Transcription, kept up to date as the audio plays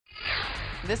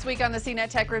This week on the CNET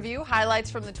Tech Review,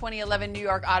 highlights from the 2011 New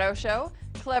York Auto Show,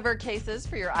 clever cases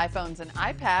for your iPhones and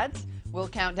iPads. We'll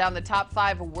count down the top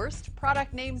 5 worst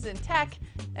product names in tech,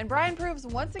 and Brian proves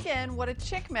once again what a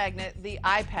chick magnet the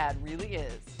iPad really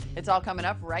is. It's all coming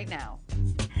up right now.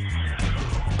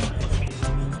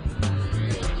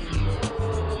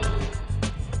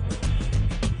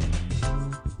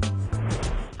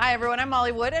 Hi everyone, I'm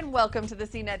Molly Wood and welcome to the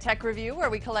CNET Tech Review,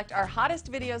 where we collect our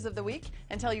hottest videos of the week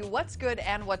and tell you what's good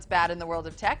and what's bad in the world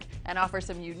of tech and offer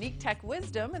some unique tech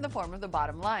wisdom in the form of the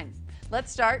bottom line.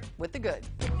 Let's start with the good.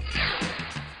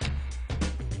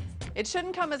 It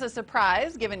shouldn't come as a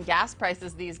surprise, given gas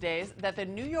prices these days, that the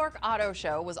New York Auto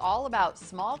Show was all about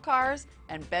small cars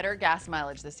and better gas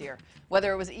mileage this year.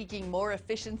 Whether it was eking more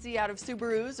efficiency out of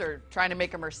Subarus or trying to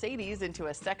make a Mercedes into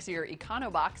a sexier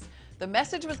econobox, the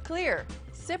message was clear: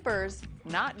 sippers,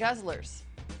 not guzzlers.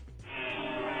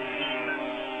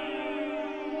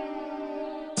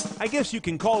 I guess you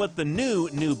can call it the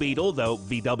new Beetle, though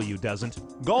VW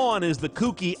doesn't. Gone is the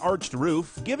kooky arched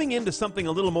roof, giving in to something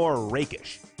a little more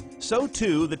rakish. So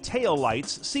too, the tail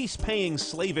lights cease paying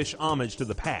slavish homage to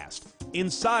the past.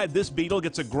 Inside, this Beetle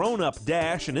gets a grown-up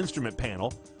dash and instrument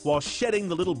panel, while shedding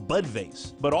the little bud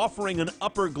vase, but offering an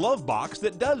upper glove box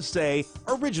that does say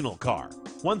original car.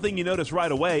 One thing you notice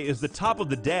right away is the top of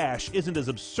the dash isn't as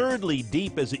absurdly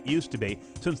deep as it used to be,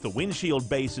 since the windshield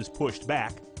base is pushed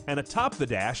back, and atop the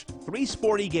dash, 3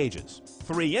 sporty gauges.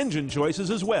 3 engine choices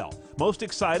as well. Most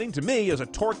exciting to me is a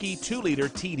torquey 2-liter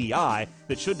TDI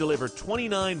that should deliver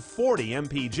 2940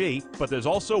 mpg, but there's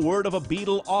also word of a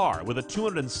Beetle R with a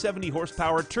 270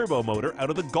 horsepower turbo motor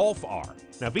out of the Golf R.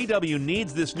 Now VW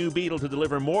needs this new Beetle to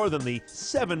deliver more than the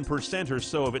 7% or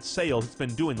so of its sales it's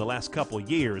been doing the last couple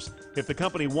years if the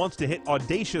company wants to hit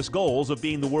audacious goals of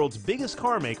being the world's biggest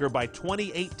car maker by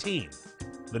 2018.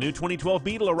 The new 2012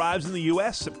 Beetle arrives in the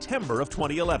U.S. September of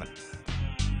 2011.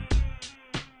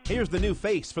 Here's the new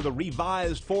face for the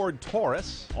revised Ford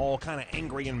Taurus, all kind of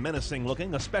angry and menacing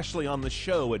looking, especially on the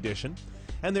show edition.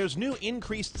 And there's new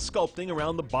increased sculpting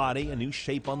around the body, a new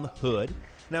shape on the hood.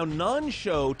 Now,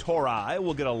 non-show Tauri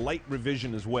will get a light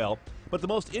revision as well, but the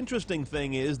most interesting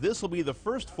thing is this will be the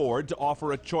first Ford to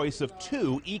offer a choice of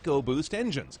 2 EcoBoost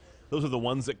engines. Those are the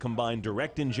ones that combine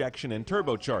direct injection and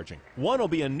turbocharging. One will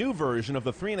be a new version of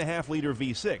the 3.5-liter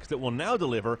V6 that will now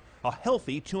deliver a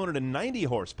healthy 290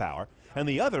 horsepower, and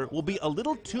the other will be a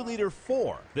little 2-liter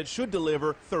 4 that should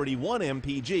deliver 31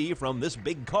 mpg from this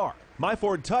big car. My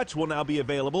Ford Touch will now be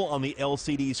available on the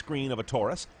LCD screen of a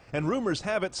Taurus, and rumors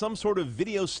have it some sort of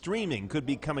video streaming could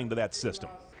be coming to that system.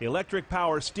 Electric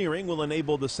power steering will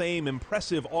enable the same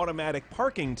impressive automatic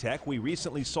parking tech we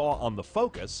recently saw on the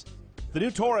Focus. The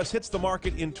new Taurus hits the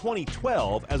market in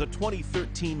 2012 as a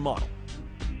 2013 model.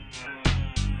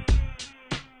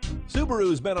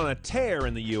 Subaru's been on a tear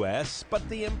in the U.S., but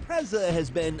the Impreza has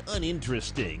been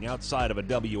uninteresting outside of a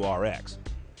WRX.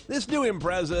 This new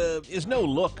Impreza is no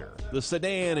looker. The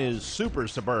sedan is super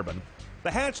suburban.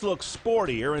 The hatch looks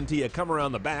sportier until you come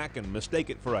around the back and mistake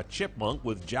it for a chipmunk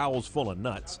with jowls full of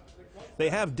nuts. They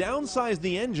have downsized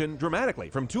the engine dramatically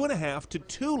from 2.5 to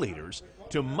 2 liters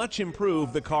to much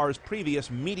improve the car's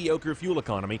previous mediocre fuel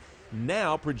economy,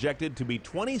 now projected to be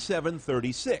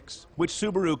 2736, which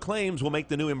Subaru claims will make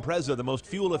the new Impreza the most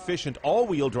fuel-efficient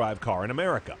all-wheel drive car in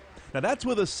America. Now that's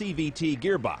with a CVT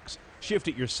gearbox. Shift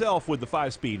it yourself with the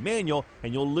 5-speed manual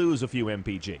and you'll lose a few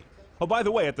mpg. Oh, by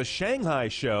the way, at the Shanghai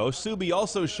show, Subi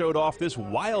also showed off this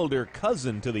wilder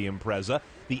cousin to the Impreza,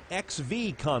 the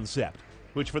XV concept,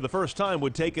 which for the first time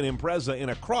would take an Impreza in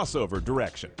a crossover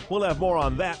direction. We'll have more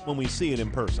on that when we see it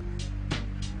in person.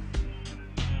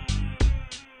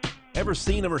 Ever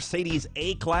seen a Mercedes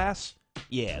A-Class?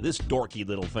 Yeah, this dorky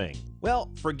little thing.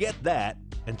 Well, forget that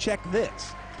and check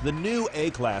this. The new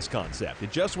A-Class concept.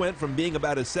 It just went from being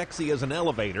about as sexy as an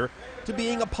elevator to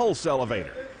being a pulse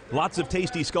elevator. Lots of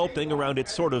tasty sculpting around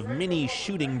its sort of mini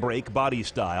shooting brake body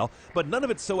style, but none of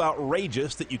it's so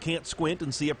outrageous that you can't squint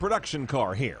and see a production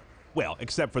car here. Well,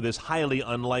 except for this highly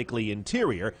unlikely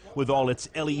interior with all its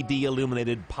LED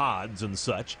illuminated pods and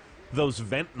such. Those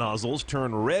vent nozzles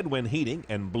turn red when heating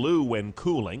and blue when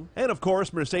cooling. And of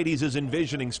course, Mercedes is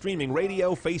envisioning streaming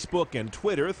radio, Facebook, and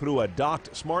Twitter through a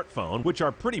docked smartphone, which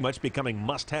are pretty much becoming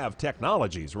must-have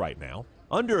technologies right now.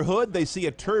 Under hood, they see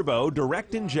a turbo,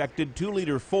 direct-injected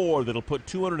 2-liter 4 that'll put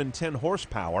 210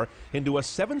 horsepower into a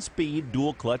 7-speed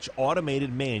dual-clutch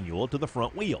automated manual to the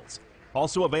front wheels.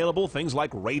 Also available, things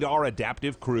like radar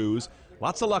adaptive cruise,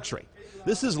 lots of luxury.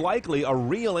 This is likely a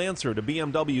real answer to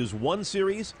BMW's 1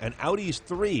 Series and Audi's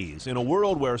 3s in a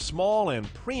world where small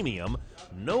and premium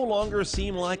no longer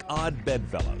seem like odd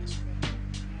bedfellows.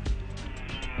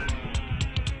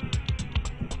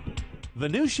 The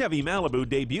new Chevy Malibu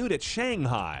debuted at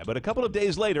Shanghai, but a couple of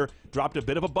days later dropped a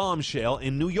bit of a bombshell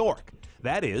in New York.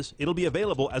 That is, it'll be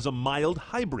available as a mild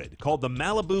hybrid called the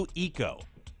Malibu Eco.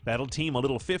 That'll team a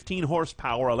little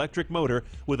 15-horsepower electric motor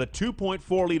with a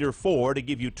 2.4-liter 4 to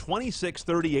give you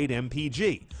 2638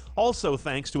 mpg, also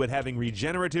thanks to it having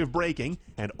regenerative braking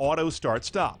and auto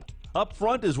start-stop. Up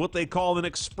front is what they call an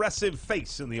expressive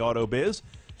face in the auto biz,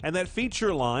 and that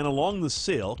feature line along the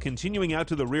sill, continuing out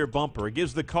to the rear bumper,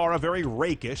 gives the car a very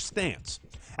rakish stance.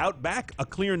 Out back, a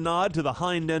clear nod to the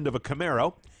hind end of a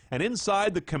Camaro, and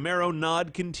inside the Camaro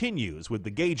nod continues with the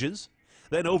gauges.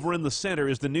 Then over in the center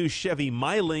is the new Chevy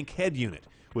MyLink head unit,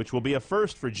 which will be a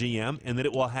first for GM in that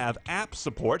it will have app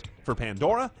support for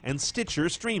Pandora and Stitcher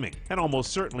streaming, and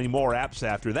almost certainly more apps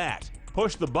after that.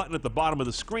 Push the button at the bottom of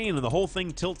the screen and the whole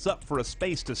thing tilts up for a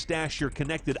space to stash your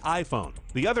connected iPhone.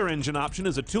 The other engine option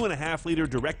is a 2.5-liter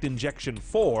direct injection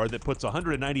 4 that puts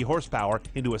 190 horsepower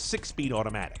into a 6-speed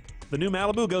automatic. The new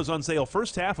Malibu goes on sale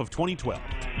first half of 2012.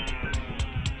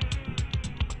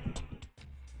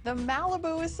 The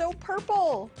Malibu is so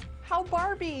purple. How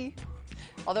Barbie.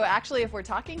 Although actually, if we're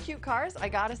talking cute cars, I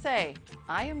gotta say,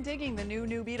 I am digging the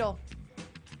new Beetle.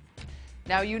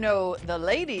 Now you know the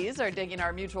ladies are digging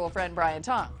our mutual friend Brian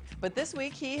Tong, but this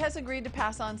week he has agreed to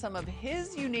pass on some of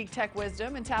his unique tech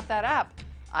wisdom and tap that app.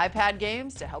 iPad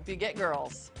games to help you get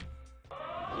girls.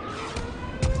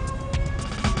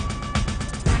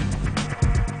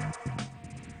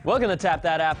 Welcome to Tap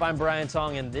That App. I'm Brian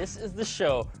Tong, and this is the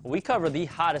show where we cover the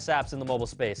hottest apps in the mobile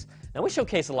space. Now, we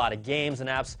showcase a lot of games and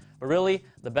apps, but really,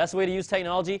 the best way to use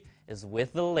technology is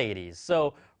with the ladies.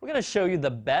 So, we're going to show you the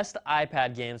best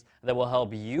iPad games that will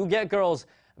help you get girls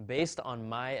based on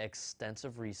my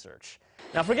extensive research.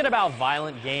 Now, forget about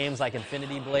violent games like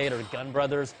Infinity Blade or Gun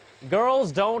Brothers.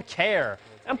 Girls don't care.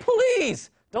 And please,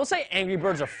 don't say Angry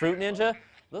Birds or Fruit Ninja.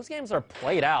 Those games are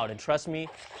played out, and trust me,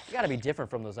 you got to be different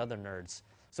from those other nerds.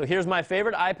 So here's my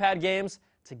favorite iPad games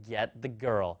to get the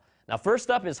girl. Now first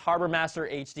up is Harbor Master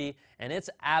HD, and it's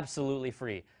absolutely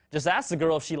free. Just ask the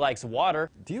girl if she likes water.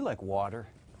 Do you like water?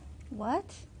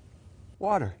 What?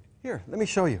 Water. Here, let me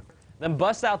show you. Then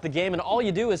bust out the game, and all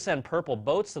you do is send purple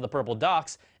boats to the purple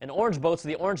docks and orange boats to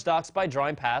the orange docks by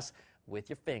drawing paths with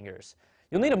your fingers.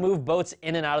 You'll need to move boats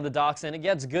in and out of the docks, and it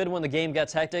gets good when the game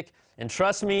gets hectic. And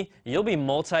trust me, you'll be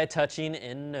multi-touching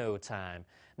in no time.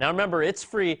 Now remember, it's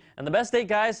free, and the best date,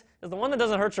 guys, is the one that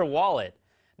doesn't hurt your wallet.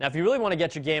 Now, if you really want to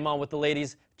get your game on with the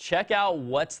ladies, check out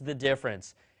What's the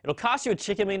Difference. It'll cost you a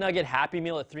Chicken McNugget Happy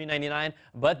Meal at $3.99,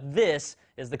 but this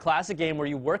is the classic game where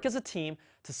you work as a team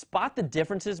to spot the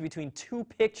differences between two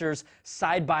pictures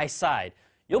side by side.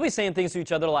 You'll be saying things to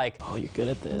each other like, "Oh, you're good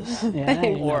at this."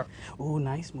 Yeah. Or, "Ooh,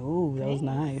 nice move. That was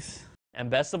nice." And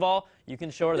best of all, you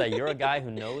can show her that you're a guy who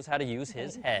knows how to use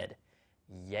his head.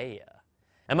 Yeah.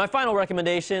 And my final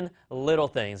recommendation, Little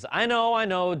Things. I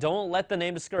know, don't let the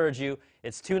name discourage you.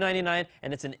 It's $2.99,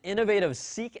 and it's an innovative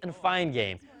seek and find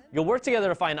game. You'll work together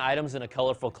to find items in a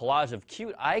colorful collage of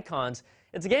cute icons.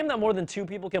 It's a game that more than 2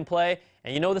 people can play,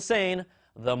 and you know the saying,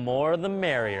 the more the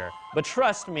merrier. But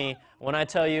trust me when I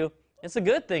tell you, it's a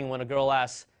good thing when a girl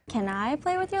asks, Can I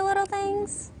play with your little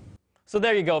things? So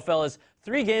there you go, fellas.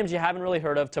 3 games you haven't really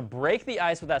heard of to break the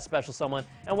ice with that special someone.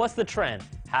 And what's the trend?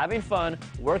 Having fun,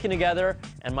 working together,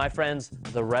 and my friends,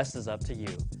 the rest is up to you.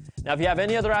 Now, if you have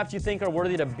any other apps you think are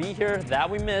worthy to be here that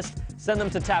we missed, send them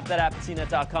to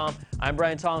tapthatapp@cnet.com. I'm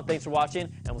Brian Tong. Thanks for watching,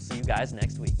 and we'll see you guys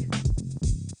next week.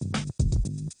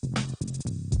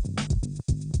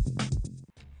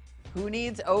 Who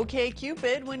needs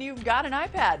OkCupid when you've got an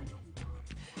iPad?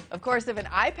 Of course, if an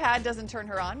iPad doesn't turn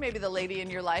her on, maybe the lady in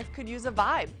your life could use a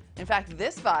Vibe. In fact,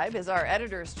 this Vibe is our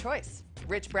editor's choice.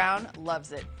 Rich Brown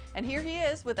loves it. And here he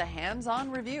is with a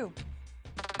hands-on review.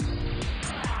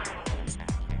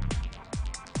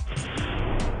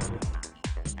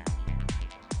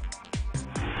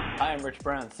 Hi, I'm Rich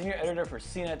Brown, Senior Editor for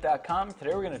CNET.com.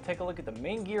 Today we're going to take a look at the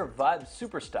Main Gear Vibe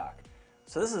Superstock.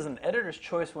 So this is an editor's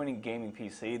choice winning gaming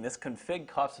PC, and this config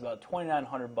costs about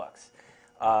 $2,900.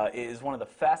 It is one of the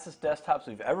fastest desktops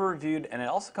we've ever reviewed, and it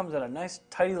also comes in a nice,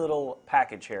 tidy little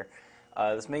package here.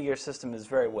 This Main Gear system is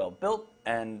very well built,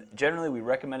 and generally we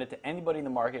recommend it to anybody in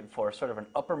the market for sort of an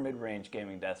upper mid-range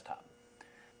gaming desktop.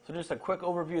 So just a quick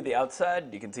overview of the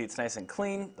outside. You can see it's nice and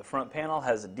clean. The front panel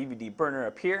has a DVD burner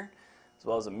up here, as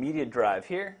well as a media drive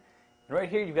here. And right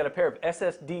here you've got a pair of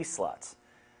SSD slots.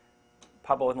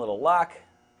 Pop open a little lock.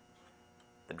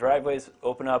 The driveways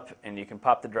open up, and you can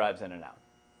pop the drives in and out.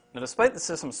 Now, despite the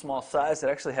system's small size, it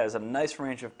actually has a nice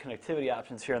range of connectivity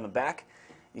options here on the back.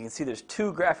 You can see there's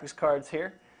 2 graphics cards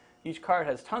here. Each card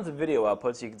has tons of video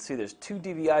outputs. You can see there's 2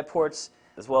 DVI ports,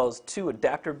 as well as 2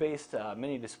 adapter-based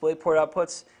mini DisplayPort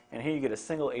outputs, and here you get a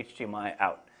single HDMI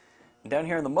out. And down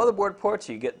here in the motherboard ports,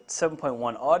 you get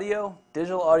 7.1 audio,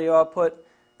 digital audio output,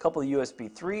 a couple of USB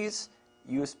 3s,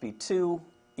 USB 2,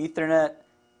 Ethernet,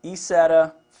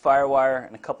 eSATA, FireWire,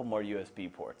 and a couple more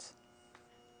USB ports.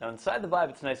 Now inside the Vibe,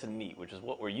 it's nice and neat, which is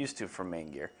what we're used to from Main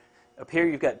Gear. Up here,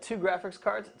 you've got 2 graphics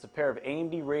cards. It's a pair of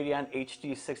AMD Radeon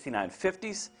HD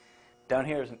 6950s. Down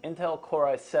here is an Intel Core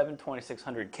i7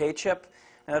 2600K chip,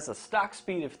 and that's a stock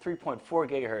speed of 3.4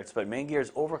 gigahertz, but Main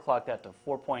Gear's overclocked that to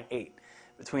 4.8.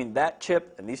 Between that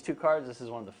chip and these 2 cards, this is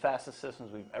one of the fastest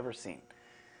systems we've ever seen.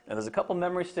 Now there's a couple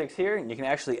memory sticks here, and you can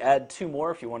actually add 2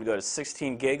 more if you want to go to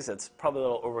 16 gigs. That's probably a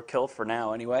little overkill for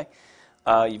now anyway.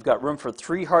 You've got room for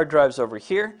 3 hard drives over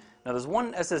here. Now there's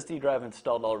 1 SSD drive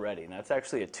installed already, and that's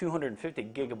actually a 250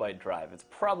 gigabyte drive. It's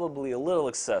probably a little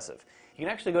excessive. You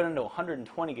can actually go down to a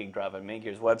 120 gig drive on Main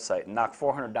Gear's website and knock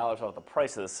 $400 off the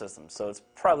price of the system, so it's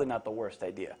probably not the worst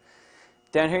idea.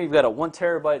 Down here you've got a 1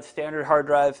 terabyte standard hard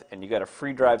drive, and you've got a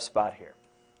free drive spot here.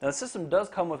 Now the system does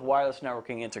come with wireless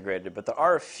networking integrated, but there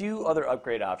are a few other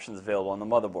upgrade options available on the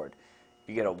motherboard.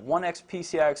 You get a 1x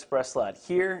PCI Express slot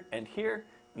here, and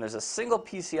there's a single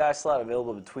PCI slot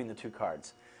available between the 2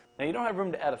 cards. Now you don't have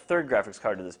room to add a 3rd graphics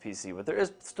card to this PC, but there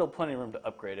is still plenty of room to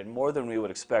upgrade, and more than we would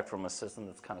expect from a system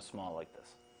that's kind of small like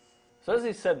this. So as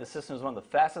he said, the system is one of the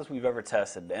fastest we've ever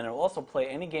tested, and it will also play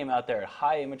any game out there at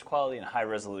high image quality and high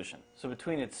resolution. So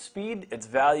between its speed, its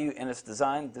value, and its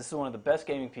design, this is one of the best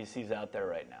gaming PCs out there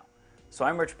right now. So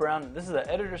I'm Rich Brown, and this is the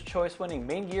Editor's Choice winning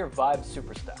Main Gear Vibe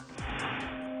Superstock.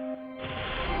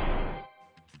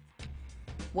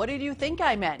 What did you think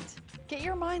I meant? Get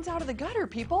your minds out of the gutter,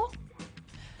 people.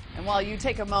 And while you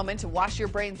take a moment to wash your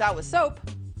brains out with soap,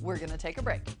 we're going to take a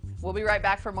break. We'll be right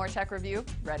back for more tech review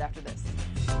right after this.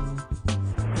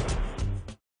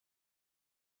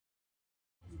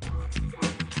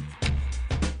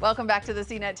 Welcome back to the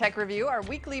CNET Tech Review, our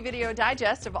weekly video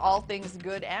digest of all things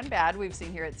good and bad we've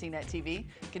seen here at CNET TV.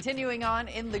 Continuing on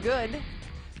in the good,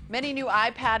 many new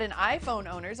iPad and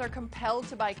iPhone owners are compelled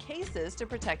to buy cases to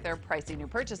protect their pricey new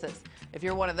purchases. If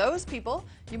you're one of those people,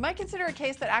 you might consider a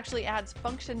case that actually adds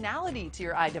functionality to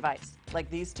your iDevice,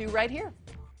 like these 2 right here.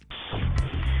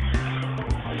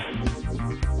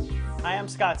 Hi, I'm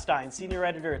Scott Stein, Senior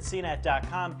Editor at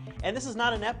CNET.com, and this is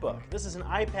not a netbook. This is an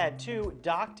iPad 2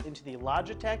 docked into the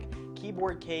Logitech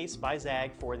keyboard case by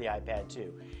Zag for the iPad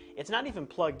 2. It's not even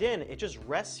plugged in, it just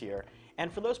rests here.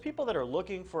 And for those people that are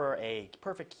looking for a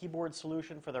perfect keyboard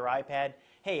solution for their iPad,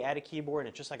 hey, add a keyboard and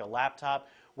it's just like a laptop,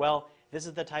 well, this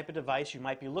is the type of device you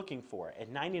might be looking for.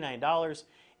 At $99,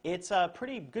 it's a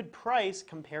pretty good price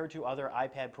compared to other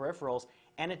iPad peripherals,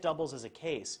 and it doubles as a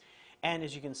case. And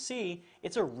as you can see,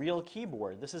 it's a real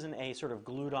keyboard. This isn't a sort of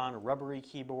glued-on rubbery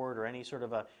keyboard or any sort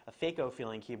of a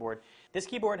Fako-feeling keyboard. This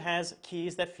keyboard has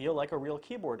keys that feel like a real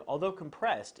keyboard, although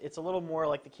compressed. It's a little more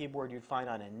like the keyboard you'd find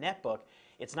on a netbook.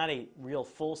 It's not a real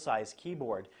full-size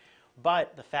keyboard.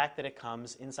 But the fact that it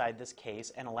comes inside this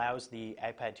case and allows the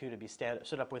iPad 2 to be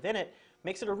stood up within it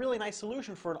makes it a really nice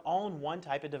solution for an all-in-one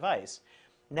type of device.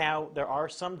 Now, there are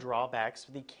some drawbacks.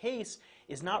 The case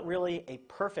is not really a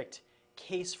perfect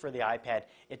case for the iPad.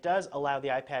 It does allow the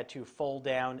iPad to fold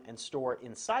down and store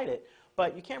inside it,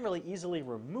 but you can't really easily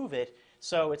remove it,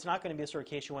 so it's not going to be the sort of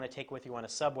case you want to take with you on a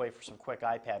subway for some quick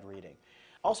iPad reading.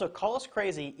 Also, call us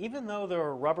crazy, even though there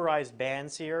are rubberized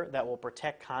bands here that will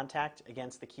protect contact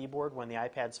against the keyboard when the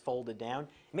iPad's folded down,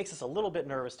 it makes us a little bit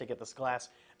nervous to get this glass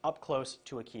up close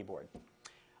to a keyboard.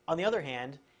 On the other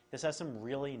hand, this has some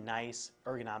really nice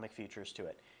ergonomic features to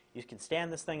it. You can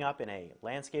stand this thing up in a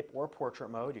landscape or portrait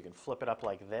mode. You can flip it up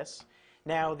like this.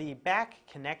 Now, the back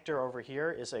connector over here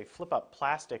is a flip-up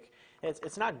plastic.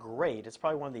 It's not great. It's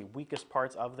probably one of the weakest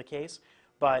parts of the case,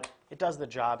 but it does the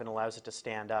job and allows it to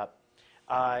stand up.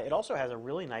 It also has a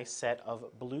really nice set of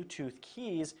Bluetooth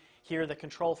keys here that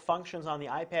control functions on the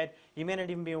iPad you may not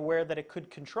even be aware that it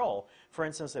could control. For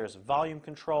instance, there's volume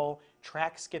control,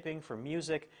 track skipping for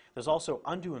music. There's also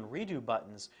undo and redo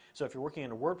buttons, so if you're working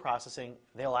in word processing,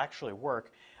 they'll actually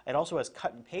work. It also has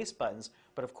cut and paste buttons,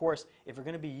 but of course, if you're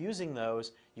going to be using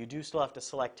those, you do still have to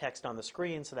select text on the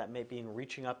screen, so that may be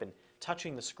reaching up and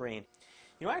touching the screen.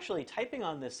 You know, actually, typing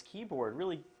on this keyboard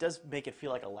really does make it feel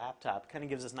like a laptop. Kind of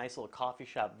gives this nice little coffee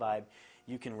shop vibe.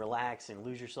 You can relax and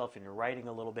lose yourself in your writing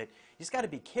a little bit. You just got to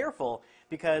be careful,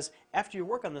 because after you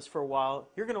work on this for a while,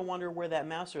 you're going to wonder where that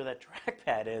mouse or that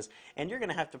trackpad is, and you're going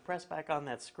to have to press back on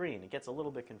that screen. It gets a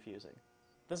little bit confusing.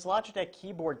 This Logitech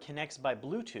keyboard connects by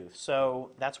Bluetooth,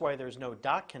 so that's why there's no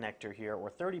dock connector here or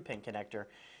 30-pin connector.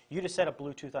 You just set up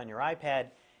Bluetooth on your iPad,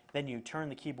 Then you turn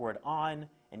the keyboard on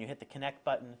and you hit the connect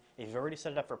button. If you've already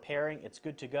set it up for pairing, it's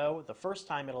good to go. The first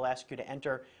time it'll ask you to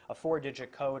enter a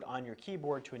 4-digit code on your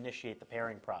keyboard to initiate the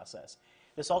pairing process.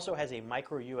 This also has a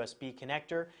micro USB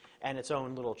connector and its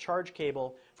own little charge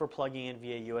cable for plugging in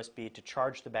via USB to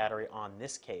charge the battery on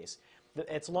this case.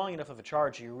 It's long enough of a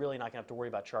charge, you're really not going to have to worry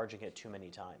about charging it too many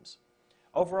times.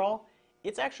 Overall,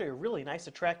 it's actually a really nice,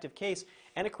 attractive case,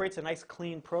 and it creates a nice,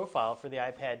 clean profile for the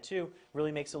iPad 2.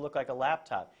 Really makes it look like a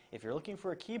laptop. If you're looking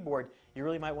for a keyboard, you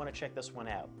really might want to check this one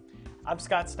out. I'm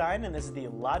Scott Stein, and this is the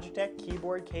Logitech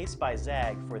keyboard case by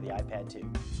Zag for the iPad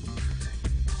 2.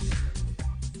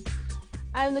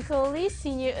 I'm Nicole Lee,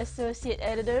 Senior Associate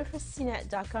Editor for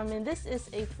CNET.com, and this is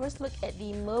a first look at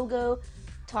the Mogo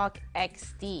Talk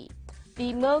XD.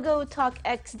 The Mogo Talk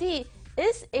XD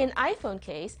is an iPhone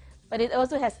case, but it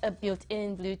also has a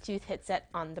built-in Bluetooth headset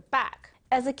on the back.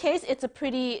 As a case, it's a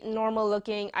pretty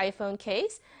normal-looking iPhone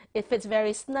case. It fits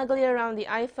very snugly around the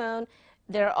iPhone.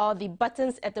 There are all the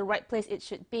buttons at the right place it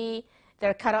should be. There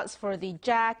are cutouts for the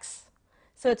jacks.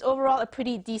 So it's overall a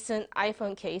pretty decent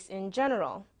iPhone case in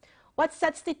general. What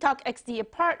sets the Talk XD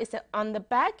apart is that on the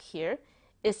back here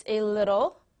is a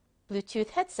little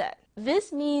Bluetooth headset.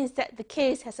 This means that the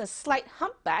case has a slight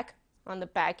humpback on the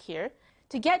back here.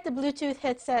 To get the Bluetooth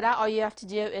headset out, all you have to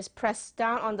do is press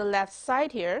down on the left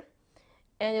side here,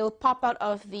 and it will pop out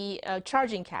of the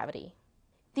charging cavity.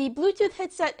 The Bluetooth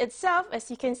headset itself,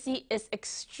 as you can see, is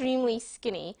extremely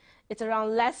skinny. It's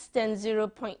around less than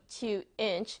 0.2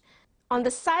 inch. On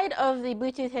the side of the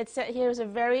Bluetooth headset here is a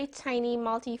very tiny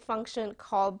multi-function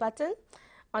call button.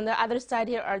 On the other side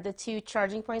here are the 2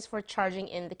 charging points for charging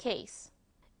in the case.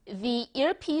 The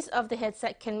earpiece of the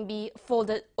headset can be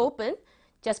folded open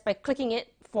just by clicking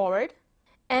it forward,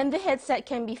 and the headset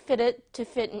can be fitted to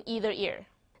fit in either ear.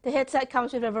 The headset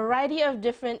comes with a variety of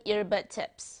different earbud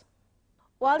tips.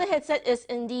 While the headset is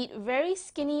indeed very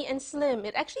skinny and slim,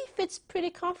 it actually fits pretty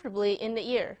comfortably in the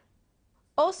ear.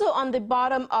 Also on the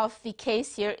bottom of the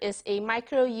case here is a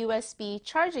micro USB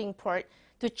charging port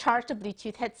to charge the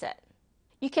Bluetooth headset.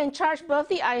 You can charge both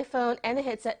the iPhone and the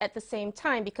headset at the same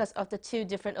time because of the 2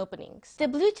 different openings. The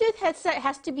Bluetooth headset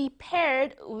has to be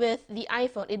paired with the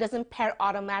iPhone. It doesn't pair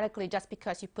automatically just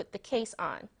because you put the case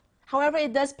on. However,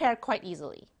 it does pair quite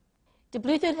easily. The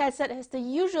Bluetooth headset has the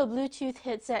usual Bluetooth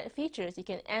headset features. You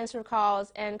can answer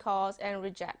calls, end calls, and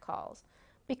reject calls.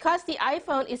 Because the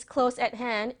iPhone is close at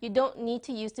hand, you don't need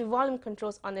to use the volume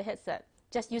controls on the headset.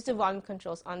 Just use the volume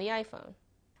controls on the iPhone.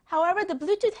 However, the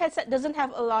Bluetooth headset doesn't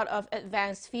have a lot of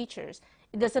advanced features.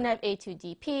 It doesn't have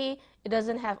A2DP, it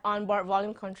doesn't have onboard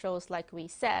volume controls like we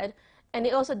said, and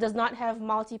it also does not have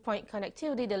multi-point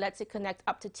connectivity that lets it connect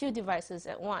up to 2 devices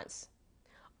at once.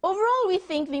 Overall, we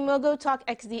think the Mogo Talk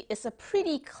XD is a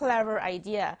pretty clever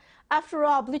idea. After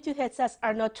all, Bluetooth headsets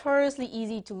are notoriously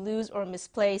easy to lose or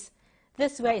misplace.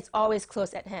 This way, it's always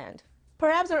close at hand.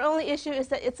 Perhaps our only issue is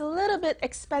that it's a little bit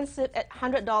expensive at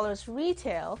 $100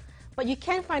 retail, but you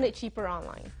can find it cheaper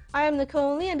online. I am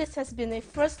Nicole Lee, and this has been a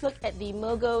first look at the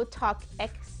Mogo Talk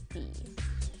XD.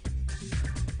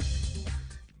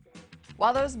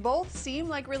 While those both seem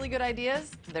like really good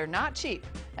ideas, they're not cheap,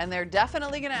 and they're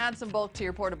definitely going to add some bulk to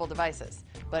your portable devices.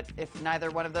 But if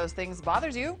neither one of those things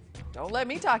bothers you, don't let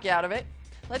me talk you out of it.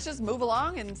 Let's just move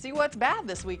along and see what's bad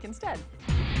this week instead.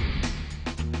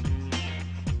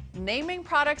 Naming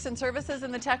products and services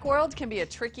in the tech world can be a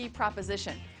tricky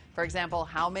proposition. For example,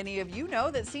 how many of you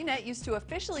know that CNET used to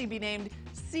officially be named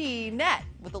CNET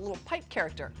with a little pipe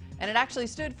character, and it actually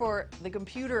stood for the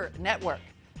Computer Network.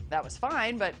 That was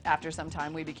fine, but after some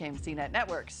time we became CNET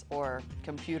Networks, or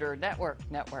Computer Network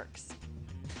Networks.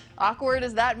 Awkward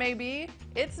as that may be,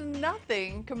 it's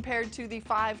nothing compared to the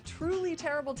 5 truly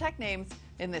terrible tech names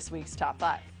in this week's Top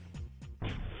 5.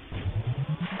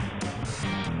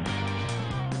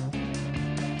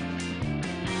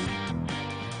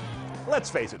 Let's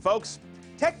face it, folks.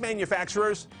 Tech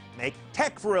manufacturers make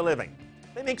tech for a living.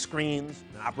 They make screens,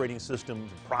 and operating systems,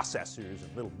 and processors,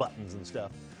 and little buttons and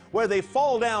stuff. Where they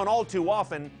fall down all too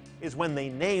often is when they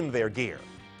name their gear.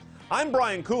 I'm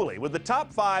Brian Cooley with the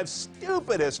top 5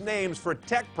 stupidest names for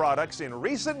tech products in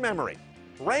recent memory,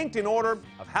 ranked in order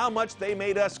of how much they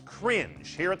made us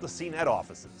cringe here at the CNET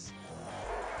offices.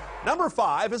 Number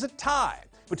 5 is a tie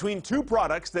between 2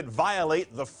 products that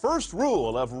violate the first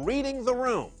rule of reading the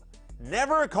room.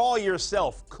 Never call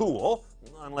yourself cool,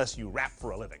 unless you rap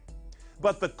for a living.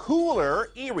 But the Cooler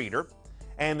e-reader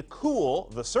and Cool,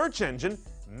 the search engine,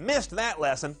 missed that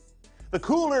lesson. The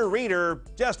Cooler reader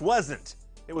just wasn't.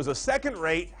 It was a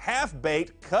second-rate,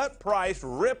 half-baked, cut-priced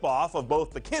rip-off of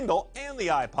both the Kindle and the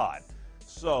iPod.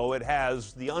 So it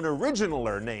has the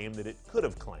unoriginal name that it could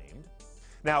have claimed.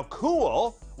 Now,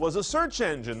 Cool was a search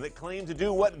engine that claimed to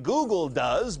do what Google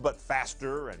does, but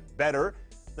faster and better.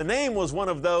 The name was one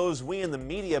of those we in the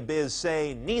media biz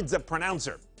say needs a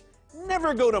pronouncer.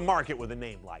 Never go to market with a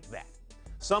name like that.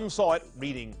 Some saw it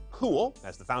reading cool,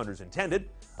 as the founders intended.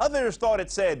 Others thought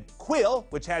it said quill,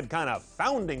 which had kind of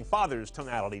founding fathers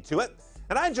tonality to it.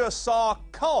 And I just saw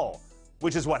cull,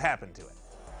 which is what happened to it.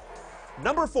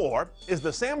 Number 4 is the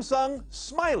Samsung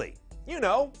Smiley. You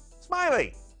know,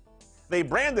 Smiley. They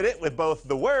branded it with both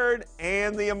the word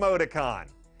and the emoticon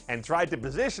and tried to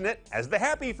position it as the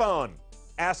happy phone,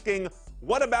 asking,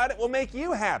 what about it will make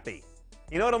you happy?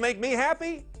 You know what'll make me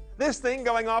happy? This thing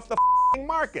going off the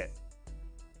market.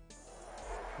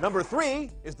 Number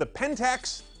 3 is the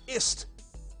Pentax IST,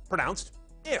 pronounced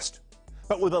IST,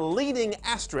 but with a leading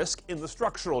asterisk in the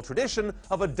structural tradition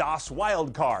of a DOS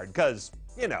wildcard, because,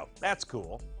 you know, that's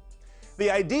cool. The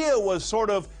idea was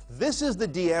sort of, this is the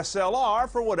DSLR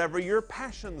for whatever your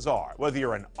passions are, whether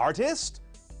you're an artist,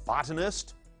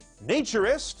 botanist,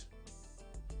 naturist,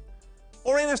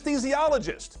 or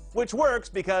anesthesiologist, which works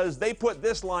because they put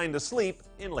this line to sleep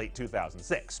in late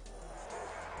 2006.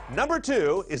 Number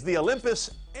 2 is the Olympus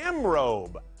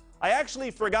M-Robe. I actually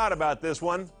forgot about this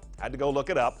one. Had to go look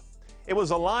it up. It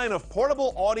was a line of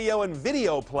portable audio and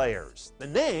video players. The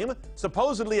name,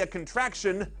 supposedly a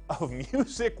contraction of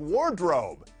music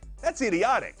wardrobe. That's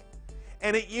idiotic.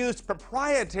 And it used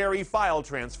proprietary file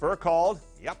transfer called,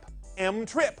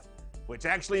 M-Trip, which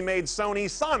actually made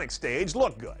Sony's Sonic Stage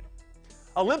look good.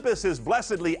 Olympus is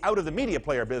blessedly out of the media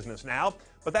player business now,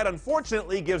 but that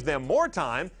unfortunately gives them more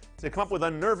time to come up with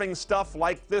unnerving stuff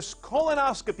like this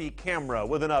colonoscopy camera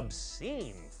with an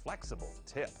obscene flexible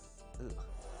tip. Ugh.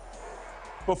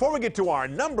 Before we get to our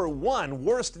number 1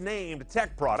 worst named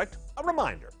tech product, a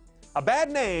reminder. A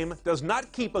bad name does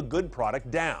not keep a good product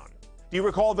down. Do you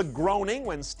recall the groaning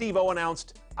when Steve-O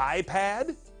announced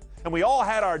iPad? And we all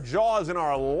had our jaws in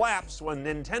our laps when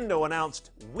Nintendo announced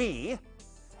Wii?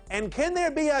 And can there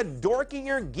be a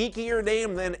dorkier, geekier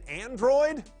name than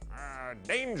Android?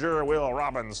 Danger, Will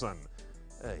Robinson.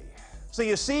 So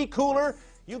you see, Cooler,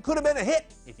 you could have been a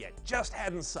hit if you just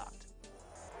hadn't sucked.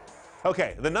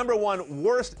 Okay, the number 1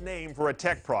 worst name for a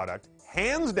tech product,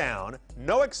 hands down,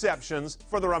 no exceptions,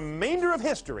 for the remainder of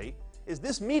history, is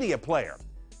this media player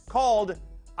called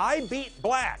I Beat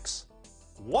Blacks.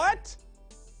 What?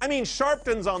 I mean,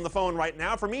 Sharpton's on the phone right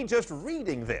now for me just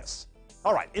reading this.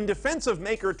 All right, in defense of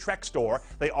maker Trek Store,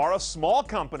 they are a small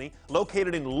company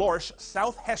located in Lorsch,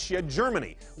 South Hesse,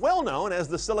 Germany, well known as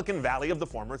the Silicon Valley of the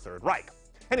former Third Reich.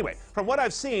 Anyway, from what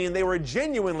I've seen, they were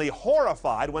genuinely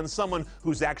horrified when someone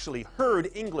who's actually heard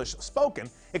English spoken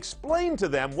explained to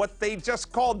them what they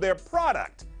just called their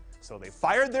product. So they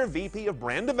fired their VP of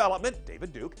brand development,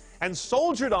 David Duke, and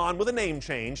soldiered on with a name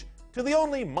change to the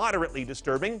only moderately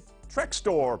disturbing Trek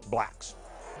Store Blacks.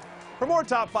 For more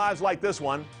top 5s like this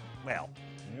one, well,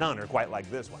 none are quite like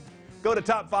this one. Go to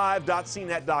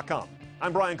top5.cnet.com.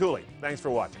 I'm Brian Cooley. Thanks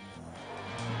for watching.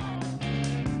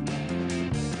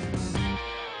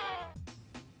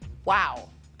 Wow.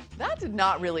 That did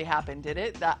not really happen, did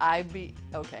it?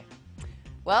 Okay.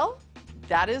 Well,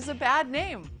 that is a bad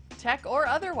name, tech or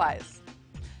otherwise.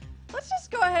 Let's just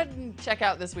go ahead and check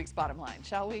out this week's bottom line,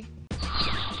 shall we?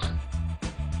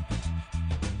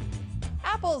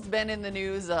 Apple's been in the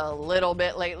news a little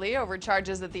bit lately over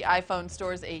charges that the iPhone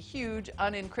stores a huge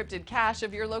unencrypted cache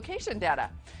of your location data.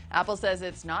 Apple says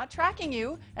it's not tracking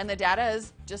you, and the data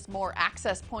is just more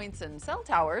access points and cell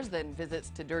towers than visits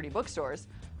to dirty bookstores.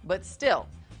 But still,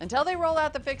 until they roll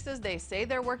out the fixes they say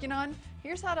they're working on,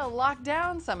 here's how to lock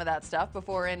down some of that stuff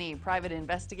before any private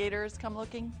investigators come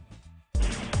looking.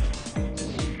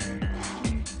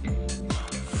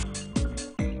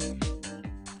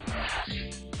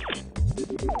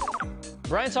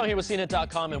 Brian Tong here with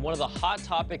CNET.com, and one of the hot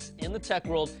topics in the tech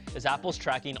world is Apple's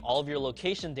tracking all of your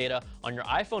location data on your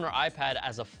iPhone or iPad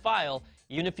as a file,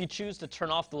 even if you choose to turn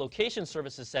off the location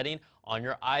services setting on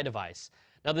your iDevice.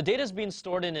 Now, the data is being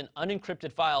stored in an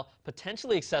unencrypted file,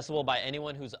 potentially accessible by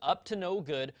anyone who's up to no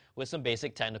good with some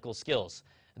basic technical skills.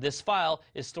 This file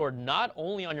is stored not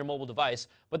only on your mobile device,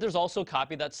 but there's also a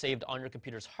copy that's saved on your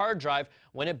computer's hard drive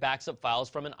when it backs up files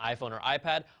from an iPhone or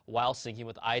iPad while syncing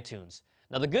with iTunes.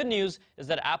 Now, the good news is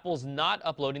that Apple's not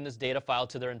uploading this data file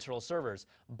to their internal servers,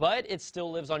 but it still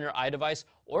lives on your iDevice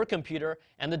or computer,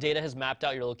 and the data has mapped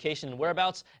out your location and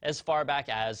whereabouts as far back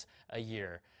as a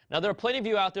year. Now, there are plenty of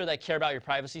you out there that care about your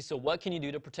privacy, so what can you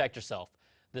do to protect yourself?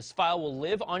 This file will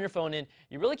live on your phone, and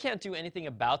you really can't do anything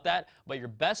about that, but your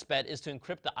best bet is to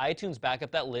encrypt the iTunes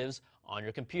backup that lives on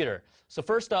your computer. So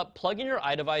first up, plug in your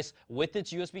iDevice with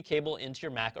its USB cable into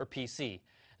your Mac or PC.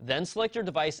 Then select your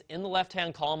device in the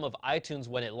left-hand column of iTunes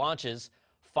when it launches,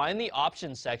 find the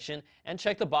options section, and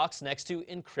check the box next to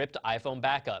Encrypt iPhone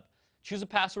Backup. Choose a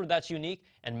password that's unique,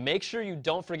 and make sure you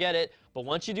don't forget it, but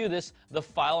once you do this, the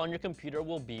file on your computer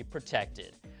will be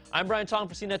protected. I'm Brian Tong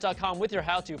for CNET.com with your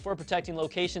how-to for protecting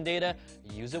location data.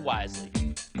 Use it wisely.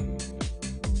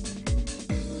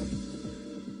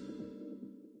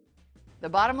 The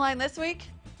bottom line this week,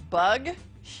 bug,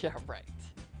 yeah, right.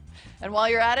 And while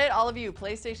you're at it, all of you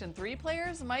PlayStation 3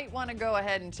 players might want to go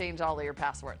ahead and change all of your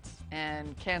passwords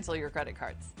and cancel your credit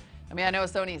cards. I mean, I know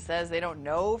Sony says they don't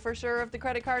know for sure if the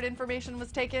credit card information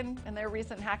was taken in their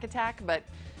recent hack attack, but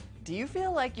do you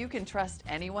feel like you can trust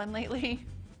anyone lately?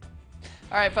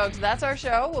 All right, folks, that's our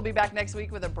show. We'll be back next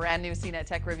week with a brand new CNET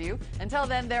Tech review. Until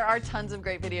then, there are tons of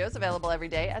great videos available every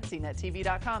day at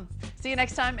cnettv.com. See you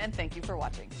next time, and thank you for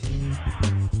watching.